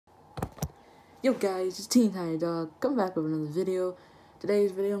Yo guys, it's Teen Tiny Dog, coming back with another video.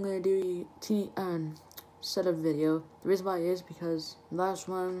 Today's video I'm going to do a teeny setup video. The reason why is because last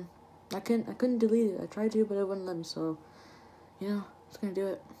one, I couldn't delete it. I tried to, but it wouldn't let me, so, you know, just going to do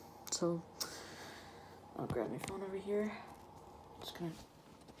it. So, I'll grab my phone over here. Just going to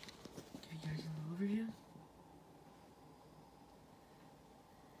give you guys a little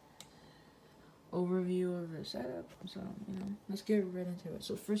overview of the setup. So, you know, let's get right into it.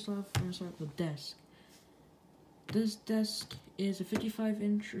 So first off, I'm gonna start with the desk. This desk is a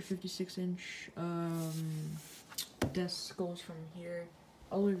 55-inch or 56-inch desk. Goes from here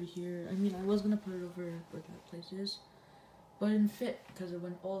all over here. I mean, I was gonna put it over where that place is, but it didn't fit because it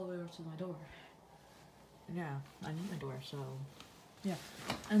went all the way over to my door. And yeah, I need my door, so yeah.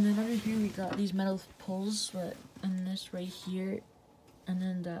 And then under here we got these metal pulls, and this right here. And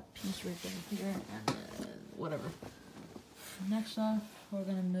then that piece right down here, and then whatever. Next off, we're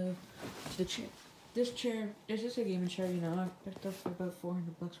gonna move to the chair. This chair is just a gaming chair, you know. I picked up for about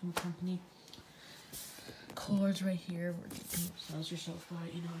 $400 from the company. Cords right here where you can massage yourself,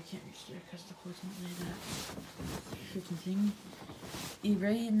 but you know I can't reach there because the cord's not like that freaking thing.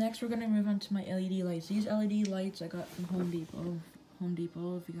 Right, next we're gonna move on to my LED lights. These LED lights I got from Home Depot. Home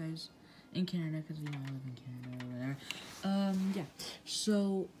Depot, if you guys in Canada, because you know I live in Canada over there. Yeah.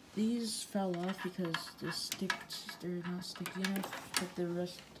 So these fell off because they're not sticky enough, but the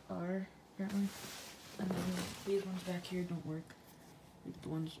rest are apparently. And then these ones back here don't work. Like the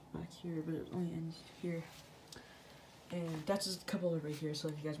ones back here, but it only ends here. And that's a cup holder right here. So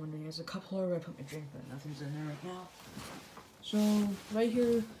if you guys wondering, it's a cup holder where I put my drink, but nothing's in there right now. So right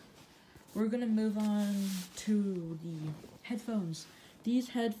here, we're gonna move on to the headphones. These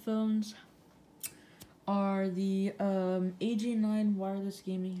headphones are the AG9 wireless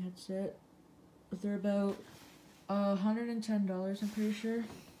gaming headset. They're about $110, I'm pretty sure.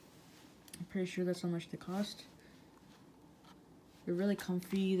 I'm pretty sure that's how much they cost. They're really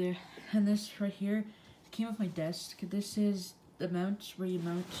comfy. And this right here came off my desk. This is the mount where you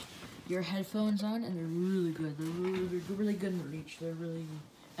mount your headphones on, and they're really good. They're really good in reach. They're really,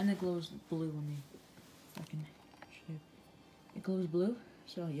 and it glows blue when they fucking shoot. It glows blue,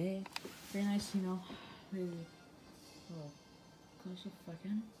 so yeah, very nice, you know. Really, close up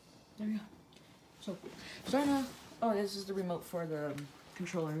fucking. There we go. So, starting off. Oh, this is the remote for the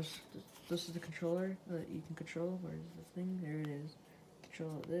controllers. This is the controller that you can control. Where's the thing? There it is.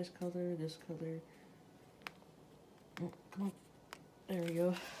 Control this color, this color. Oh, come on. There we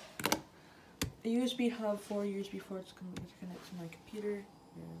go. A USB hub for USB ports to connect to my computer.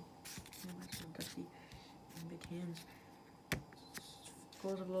 Yeah, I'm so dusty and big hands.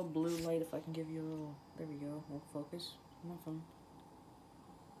 Goes a little blue light if I can give you a little. There we go. More focus. Come on, phone.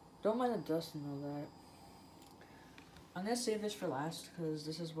 Don't mind the dust and all that. I'm gonna save this for last because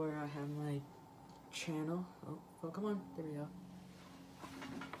this is where I have my channel. Oh, come on. There we go.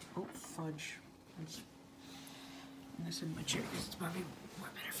 Oh, fudge. I'm gonna sit in my chair because it's probably more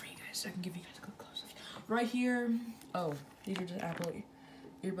better for you guys. I can give you guys a good close up. Right here. Oh, these are just Apple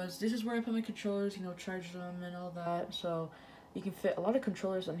earbuds. This is where I put my controllers, you know, charge them and all that. So you can fit a lot of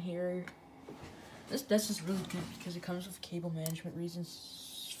controllers on here. This desk is really good because it comes with cable management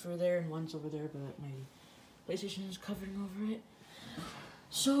reasons for there, and one's over there, but my PlayStation is covering over it.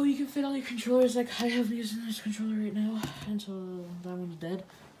 So you can fit all your controllers. Like I have using this controller right now until that one's dead.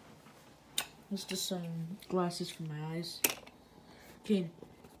 It's just some glasses for my eyes. Okay,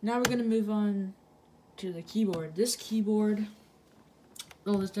 now we're gonna move on to the keyboard. This keyboard.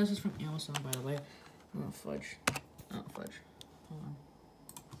 Oh, this desk is from Amazon, by the way. Oh, fudge. Oh, fudge. Hold on.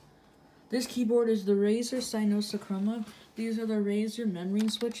 This keyboard is the Razer Synosa Chroma. These are the Razer memory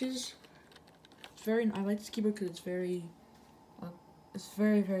switches. It's I like this keyboard because it's very, it's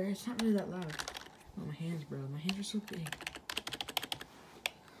not really that loud. Oh, my hands, bro. My hands are so big.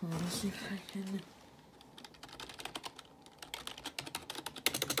 Hold on, let's see if I can.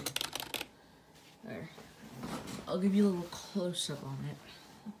 There. I'll give you a little close-up on it.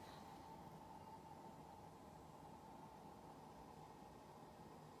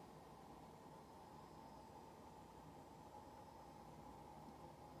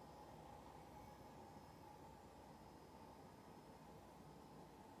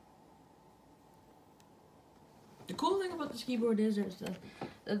 The cool thing about this keyboard is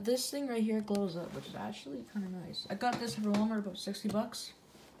this thing right here glows up, which is actually kind of nice. I got this from Walmart, about $60.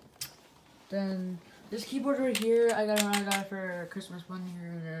 Then this keyboard right here, I got it for Christmas one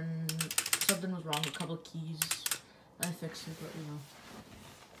year, and then something was wrong with a couple of keys. I fixed it, but you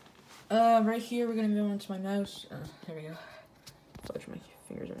know. Right here, we're gonna move on to my mouse. There we go. Fudge, my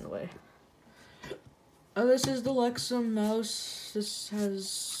fingers are in the way. Oh, this is the Lexum mouse. This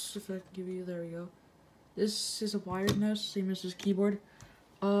has, if I can give you, there we go. This is a wired mouse, same as this keyboard.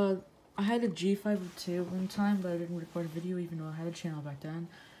 I had a G502 one time, but I didn't record a video even though I had a channel back then.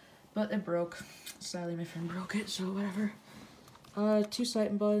 But it broke. Sadly, my friend broke it, so whatever. 2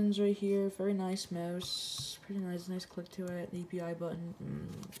 sight buttons right here. Very nice mouse. Pretty nice click to it. The API button.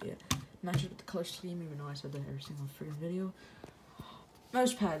 Yeah. Matches with the color scheme, even though I said that every single freaking video.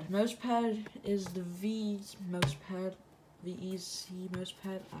 Mousepad. Mousepad is the V's mousepad. VEC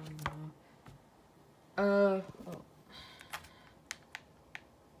mousepad. I don't know. Oh.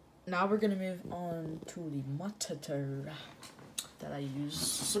 Now we're gonna move on to the monitor that I use.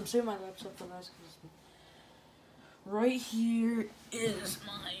 So I'm saving my laptop for last because right here is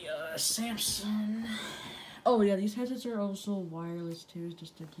my Samsung. Oh yeah, these headsets are also wireless too,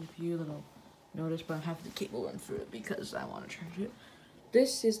 just to give you a little notice, but I'm having the cable run through it because I want to charge it.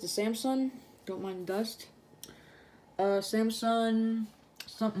 This is the Samsung, don't mind the dust. Samsung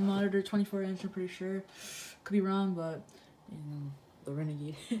something monitor, 24-inch, I'm pretty sure. Could be wrong, but you know, the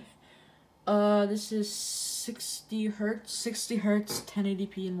Renegade. This is 60 hertz,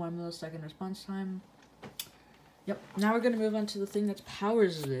 1080p and 1 millisecond response time. Yep. Now we're gonna move on to the thing that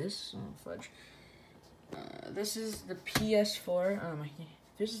powers this. Oh fudge. This is the PS4.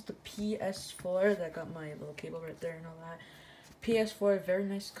 This is the PS4 that got my little cable right there and all that. PS4, very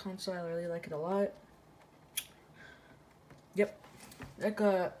nice console. I really like it a lot. Yep. I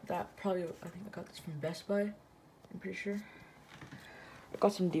got that probably. I think I got this from Best Buy. I'm pretty sure. I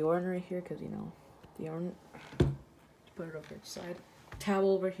got some deodorant right here because you know, deodorant. Put it over to the side.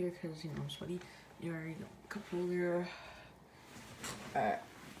 Towel over here because you know I'm sweaty. You already know. Cup holder.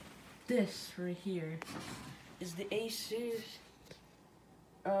 This right here is the Asus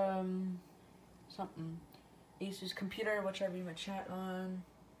something. Asus computer, which I read my chat on.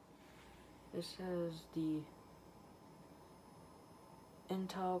 This has the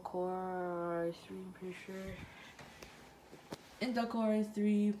Intel Core i3, I'm pretty sure. Intel Core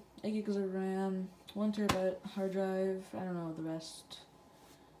i3, 8 gigs of RAM, 1 terabyte hard drive. I don't know the rest.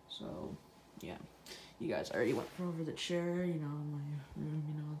 So, yeah. You guys already went over the chair, you know, my room,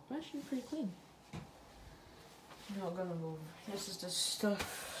 you know, it's actually pretty clean. You know, I'm gonna move. This is the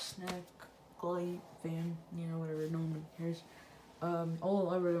stuff, snack, light, fan, you know, whatever, no one cares. All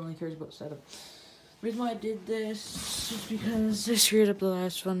I really only cares about setup. The reason why I did this is because I screwed up the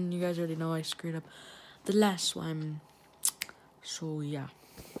last one. You guys already know I screwed up the last one. So, yeah.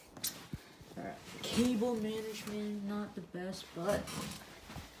 Alright, cable management, not the best, but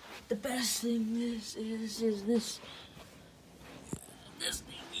the best thing is this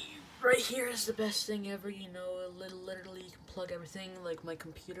thing right here is the best thing ever, you know. Literally you can plug everything, like my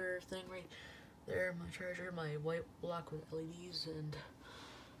computer thing right there, my charger, my white block with LEDs, and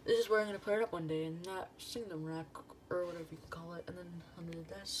this is where I'm gonna put it up one day, and that Signum rack or whatever you can call it, and then under the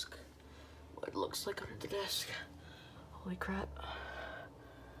desk, what it looks like under the desk. Holy crap.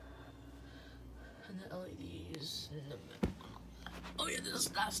 And the LEDs in the middle. Oh yeah,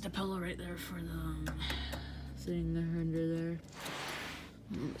 that's the pillow right there for the thing there under there.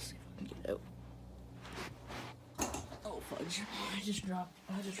 Let's see if I can get it out. Oh fudge! I just dropped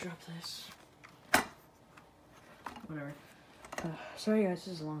this. Whatever. Sorry guys,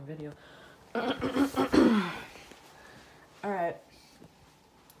 this is a long video. All right.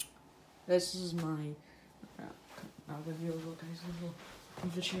 This is my. I'll give you a look, guys.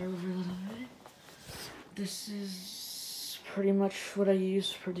 Move the chair over a little bit. This is pretty much what I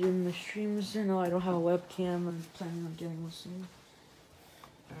use for doing the streams. You know, I don't have a webcam. I'm planning on getting one soon.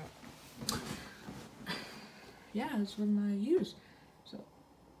 Yeah, that's what I use. So,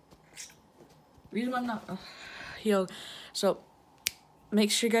 reason why I'm not, so, make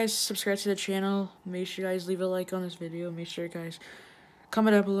sure you guys subscribe to the channel. Make sure you guys leave a like on this video. Make sure you guys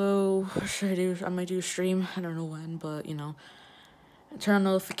comment down below. What should I do? I might do a stream. I don't know when, but, you know, turn on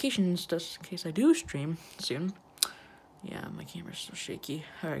notifications just in case I do stream soon. Yeah, my camera's so shaky.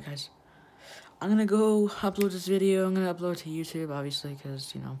 Alright, guys. I'm gonna go upload this video. I'm gonna upload it to YouTube, obviously,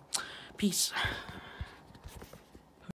 because, you know, peace.